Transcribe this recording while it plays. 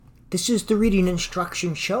This is the Reading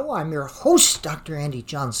Instruction Show. I'm your host, Dr. Andy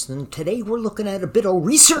Johnson. Today we're looking at a bit of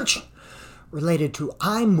research related to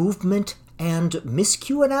eye movement and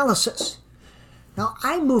miscue analysis. Now,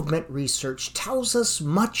 eye movement research tells us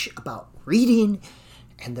much about reading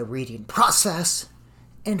and the reading process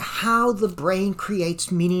and how the brain creates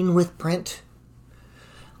meaning with print.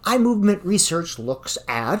 Eye movement research looks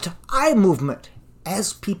at eye movement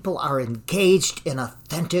as people are engaged in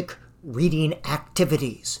authentic reading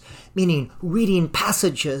activities, meaning reading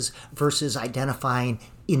passages versus identifying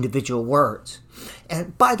individual words.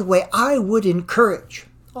 And by the way, I would encourage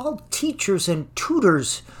all teachers and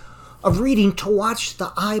tutors of reading to watch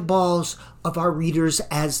the eyeballs of our readers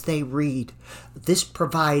as they read. This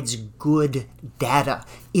provides good data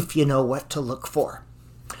if you know what to look for.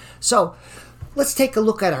 So let's take a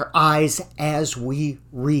look at our eyes as we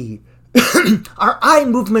read. Our eye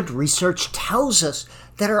movement research tells us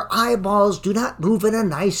that our eyeballs do not move in a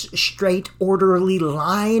nice, straight, orderly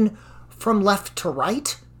line from left to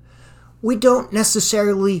right. We don't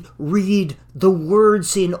necessarily read the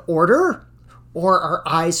words in order, or our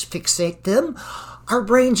eyes fixate them. Our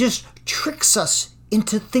brain just tricks us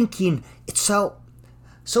into thinking it's so.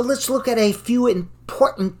 So let's look at a few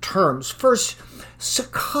important terms. First,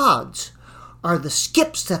 saccades are the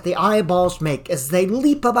skips that the eyeballs make as they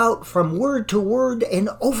leap about from word to word and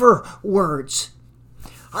over words.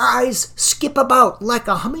 Our eyes skip about like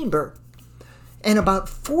a hummingbird, and about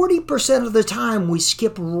 40% of the time we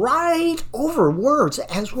skip right over words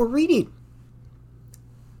as we're reading.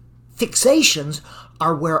 Fixations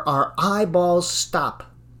are where our eyeballs stop.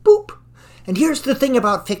 Boop! And here's the thing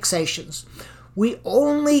about fixations. We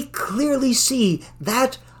only clearly see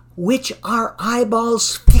that which our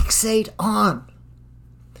eyeballs fixate on.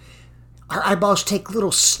 Our eyeballs take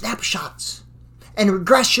little snapshots, and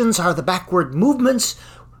regressions are the backward movements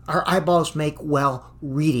our eyeballs make while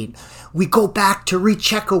reading. We go back to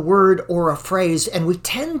recheck a word or a phrase, and we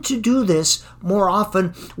tend to do this more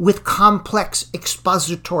often with complex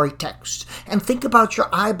expository text. And think about your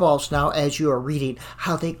eyeballs now as you are reading,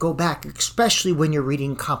 how they go back, especially when you're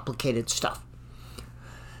reading complicated stuff.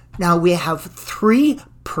 Now we have three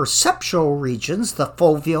perceptual regions: the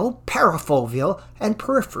foveal, parafoveal, and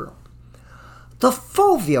peripheral. The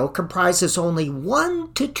foveal comprises only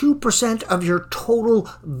 1 to 2% of your total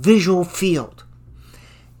visual field.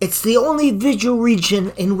 It's the only visual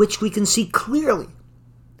region in which we can see clearly.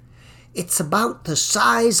 It's about the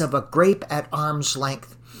size of a grape at arm's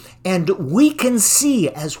length, and we can see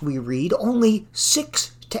as we read only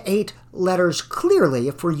 6 to 8 letters clearly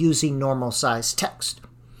if we're using normal size text.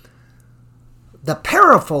 The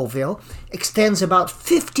parafoveal extends about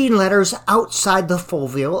 15 letters outside the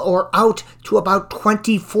foveal, or out to about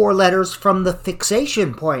 24 letters from the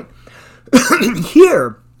fixation point.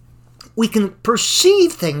 Here, we can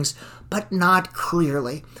perceive things, but not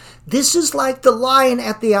clearly. This is like the line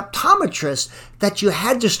at the optometrist that you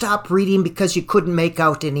had to stop reading because you couldn't make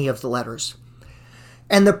out any of the letters.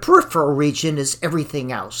 And the peripheral region is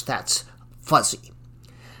everything else that's fuzzy.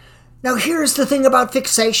 Now here's the thing about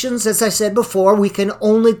fixations. As I said before, we can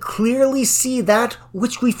only clearly see that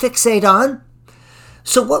which we fixate on.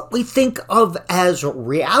 So what we think of as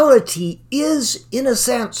reality is, in a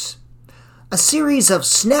sense, a series of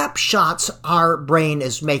snapshots our brain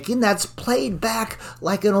is making that's played back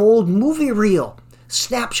like an old movie reel.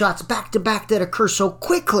 Snapshots back to back that occur so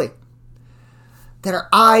quickly that our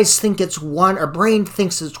eyes think it's one, our brain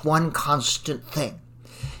thinks it's one constant thing.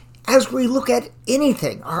 As we look at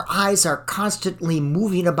anything, our eyes are constantly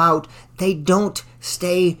moving about. They don't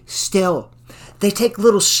stay still. They take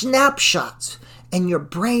little snapshots, and your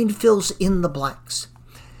brain fills in the blanks.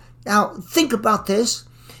 Now, think about this.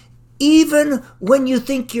 Even when you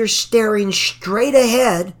think you're staring straight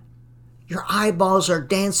ahead, your eyeballs are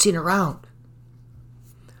dancing around.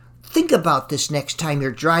 Think about this next time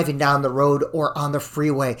you're driving down the road or on the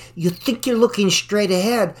freeway. You think you're looking straight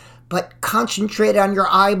ahead, but concentrate on your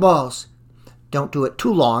eyeballs. Don't do it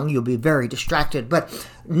too long, you'll be very distracted. But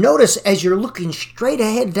notice as you're looking straight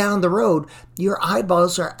ahead down the road, your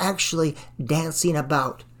eyeballs are actually dancing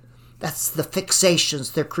about. That's the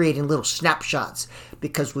fixations. They're creating little snapshots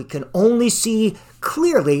because we can only see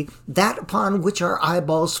clearly that upon which our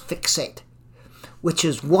eyeballs fixate, which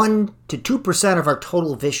is 1 to 2% of our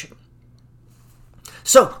total vision.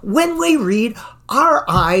 So when we read, our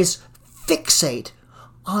eyes fixate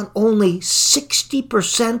on only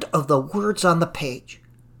 60% of the words on the page.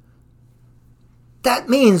 That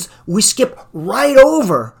means we skip right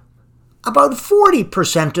over about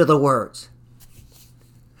 40% of the words.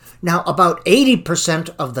 Now, about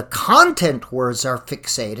 80% of the content words are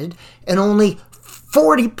fixated, and only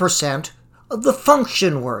 40% of the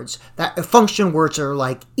function words. Function words are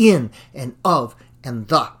like in and of and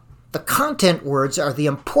the. The content words are the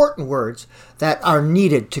important words that are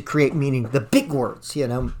needed to create meaning, the big words,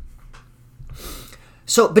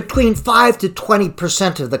 So between 5 to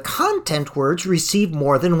 20% of the content words receive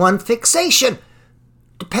more than one fixation,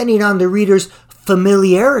 depending on the reader's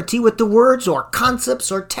familiarity with the words or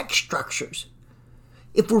concepts or text structures.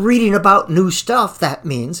 If we're reading about new stuff, that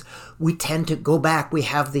means we tend to go back. We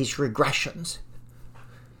have these regressions.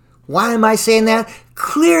 Why am I saying that?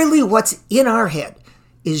 Clearly what's in our head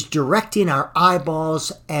is directing our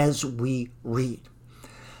eyeballs as we read.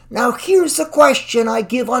 Now here's the question I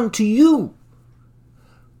give unto you.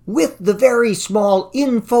 With the very small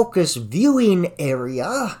in-focus viewing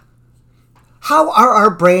area, how are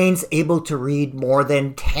our brains able to read more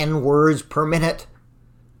than 10 words per minute?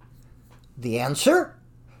 The answer?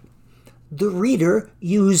 The reader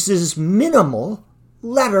uses minimal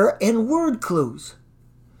letter and word clues.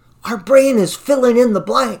 Our brain is filling in the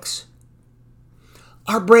blanks.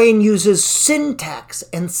 Our brain uses syntax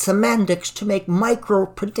and semantics to make micro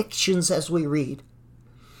predictions as we read.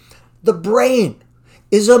 The brain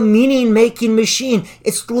is a meaning-making machine.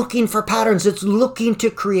 It's looking for patterns. It's looking to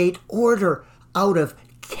create order out of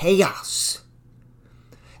chaos.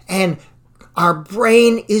 And our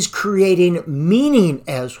brain is creating meaning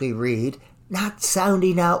as we read, not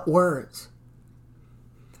sounding out words.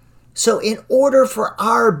 So in order for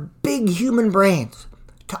our big human brains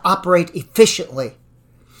to operate efficiently,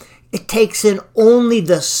 it takes in only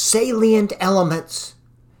the salient elements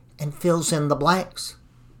and fills in the blanks.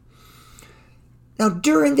 Now,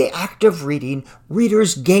 during the act of reading,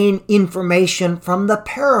 readers gain information from the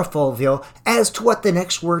parafoveal as to what the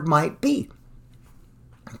next word might be.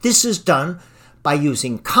 This is done by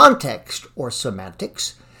using context or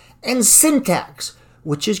semantics and syntax,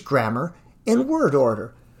 which is grammar and word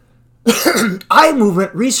order. Eye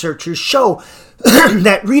movement researchers show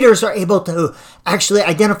that readers are able to actually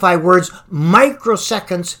identify words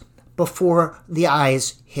microseconds before the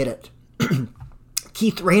eyes hit it.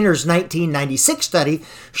 Keith Rayner's 1996 study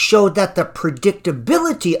showed that the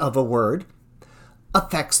predictability of a word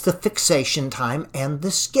affects the fixation time and the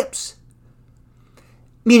skips.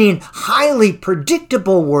 Meaning highly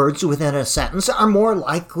predictable words within a sentence are more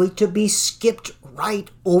likely to be skipped right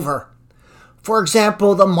over. For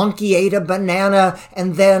example, the monkey ate a banana,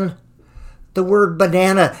 and then the word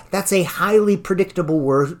banana, that's a highly predictable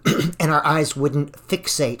word, and our eyes wouldn't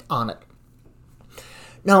fixate on it.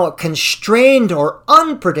 Now, a constrained or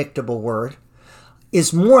unpredictable word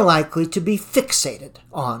is more likely to be fixated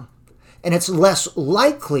on, and it's less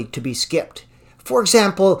likely to be skipped. For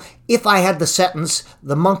example, if I had the sentence,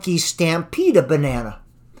 the monkey stampede a banana.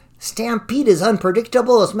 Stampede is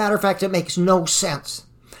unpredictable. As a matter of fact, it makes no sense.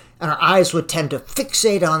 And our eyes would tend to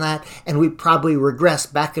fixate on that, and we'd probably regress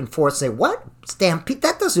back and forth and say, what? Stampede?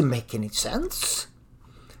 That doesn't make any sense.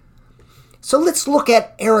 So let's look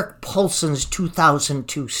at Eric Paulson's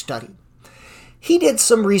 2002 study. He did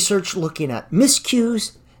some research looking at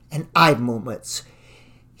miscues and eye movements.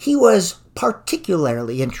 He was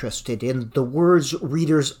particularly interested in the words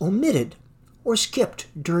readers omitted or skipped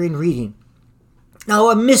during reading. Now,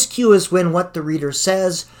 a miscue is when what the reader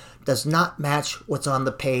says does not match what's on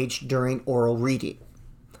the page during oral reading.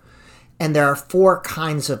 And there are 4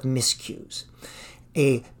 kinds of miscues.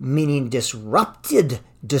 A meaning disrupting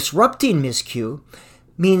miscue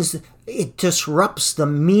means it disrupts the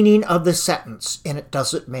meaning of the sentence and it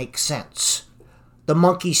doesn't make sense. The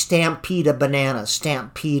monkey stampede a banana.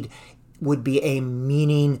 Stampede would be a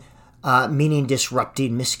meaning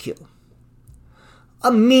disrupting miscue.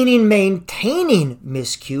 A meaning maintaining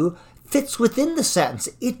miscue fits within the sentence.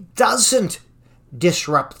 It doesn't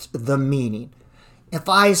disrupt the meaning. If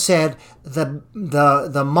I said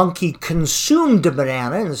the monkey consumed a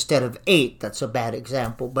banana instead of ate, that's a bad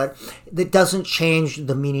example, but it doesn't change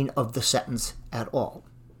the meaning of the sentence at all.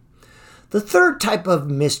 The third type of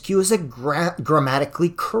miscue is a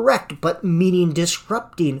grammatically correct but meaning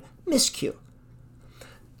disrupting miscue.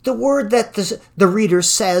 The word that the reader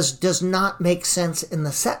says does not make sense in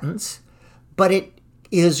the sentence, but it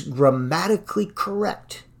is grammatically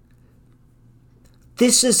correct.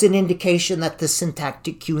 This is an indication that the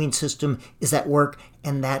syntactic cueing system is at work,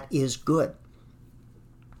 and that is good.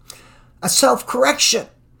 A self-correction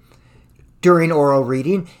during oral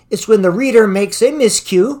reading is when the reader makes a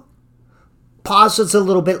miscue, pauses a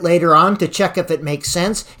little bit later on to check if it makes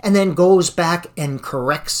sense, and then goes back and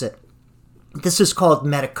corrects it. This is called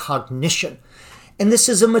metacognition. And this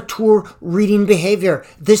is a mature reading behavior.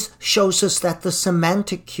 This shows us that the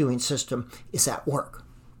semantic cueing system is at work.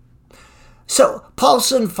 So,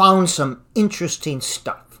 Paulson found some interesting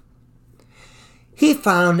stuff. he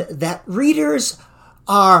found that readers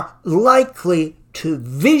are likely to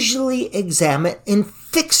visually examine and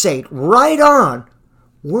fixate right on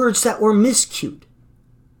words that were miscued.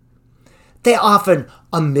 They often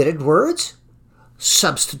omitted words,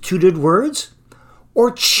 substituted words,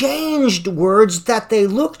 or changed words that they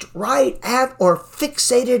looked right at or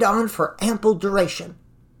fixated on for ample duration.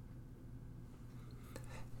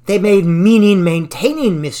 They made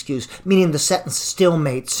meaning-maintaining miscues, meaning the sentence still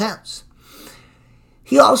made sense.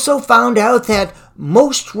 He also found out that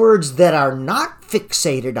most words that are not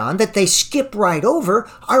fixated on, that they skip right over,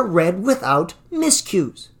 are read without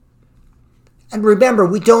miscues. And remember,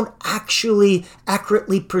 we don't actually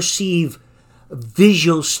accurately perceive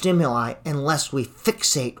visual stimuli unless we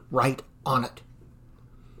fixate right on it.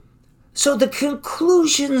 So the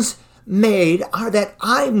conclusions made are that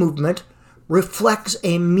eye movement reflects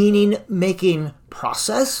a meaning-making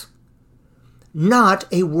process, not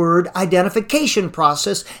a word identification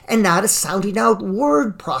process, and not a sounding out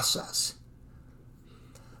word process.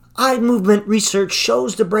 Eye movement research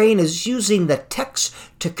shows the brain is using the text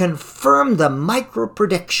to confirm the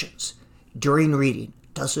micro-predictions during reading.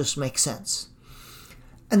 Does this make sense?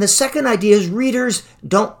 And the second idea is readers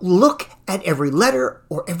don't look at every letter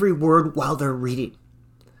or every word while they're reading.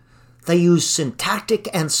 They use syntactic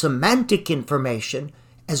and semantic information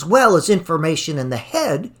as well as information in the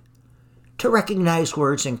head to recognize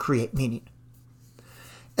words and create meaning.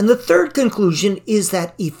 And the third conclusion is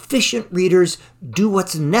that efficient readers do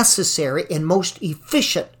what's necessary and most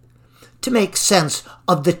efficient to make sense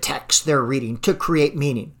of the text they're reading, to create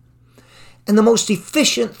meaning. And the most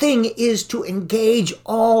efficient thing is to engage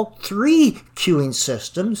all three cueing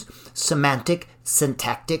systems, semantic,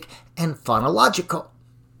 syntactic, and phonological.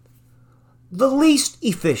 The least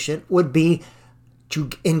efficient would be to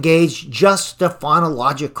engage just the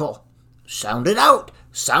phonological. Sound it out.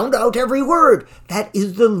 Sound out every word. That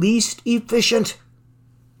is the least efficient.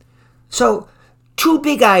 So, two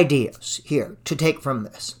big ideas here to take from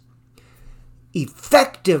this.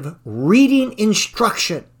 Effective reading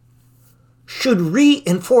instruction should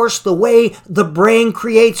reinforce the way the brain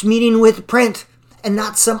creates meaning with print and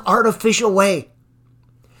not some artificial way.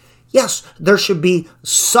 Yes, there should be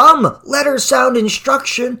some letter sound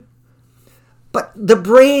instruction, but the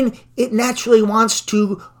brain, it naturally wants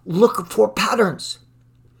to look for patterns.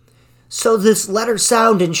 So this letter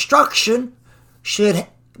sound instruction should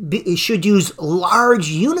use large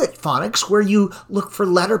unit phonics where you look for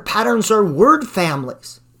letter patterns or word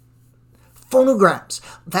families. Phonograms,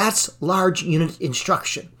 that's large unit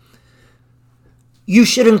instruction. You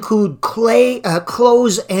should include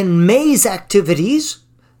close and maze activities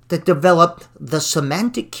that develop the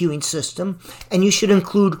semantic cueing system, and you should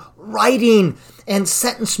include writing and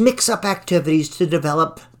sentence mix-up activities to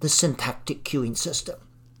develop the syntactic cueing system.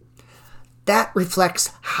 That reflects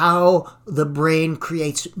how the brain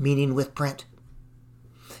creates meaning with print.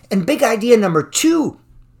 And big idea number 2,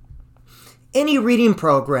 any reading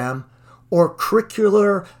program or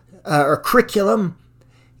curriculum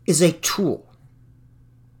is a tool.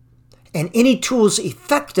 And any tool's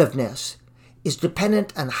effectiveness is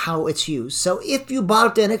dependent on how it's used. So if you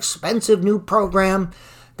bought an expensive new program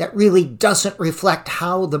that really doesn't reflect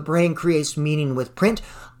how the brain creates meaning with print,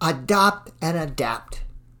 adopt and adapt.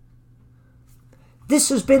 This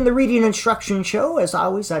has been the Reading Instruction Show. As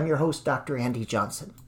always, I'm your host, Dr. Andy Johnson.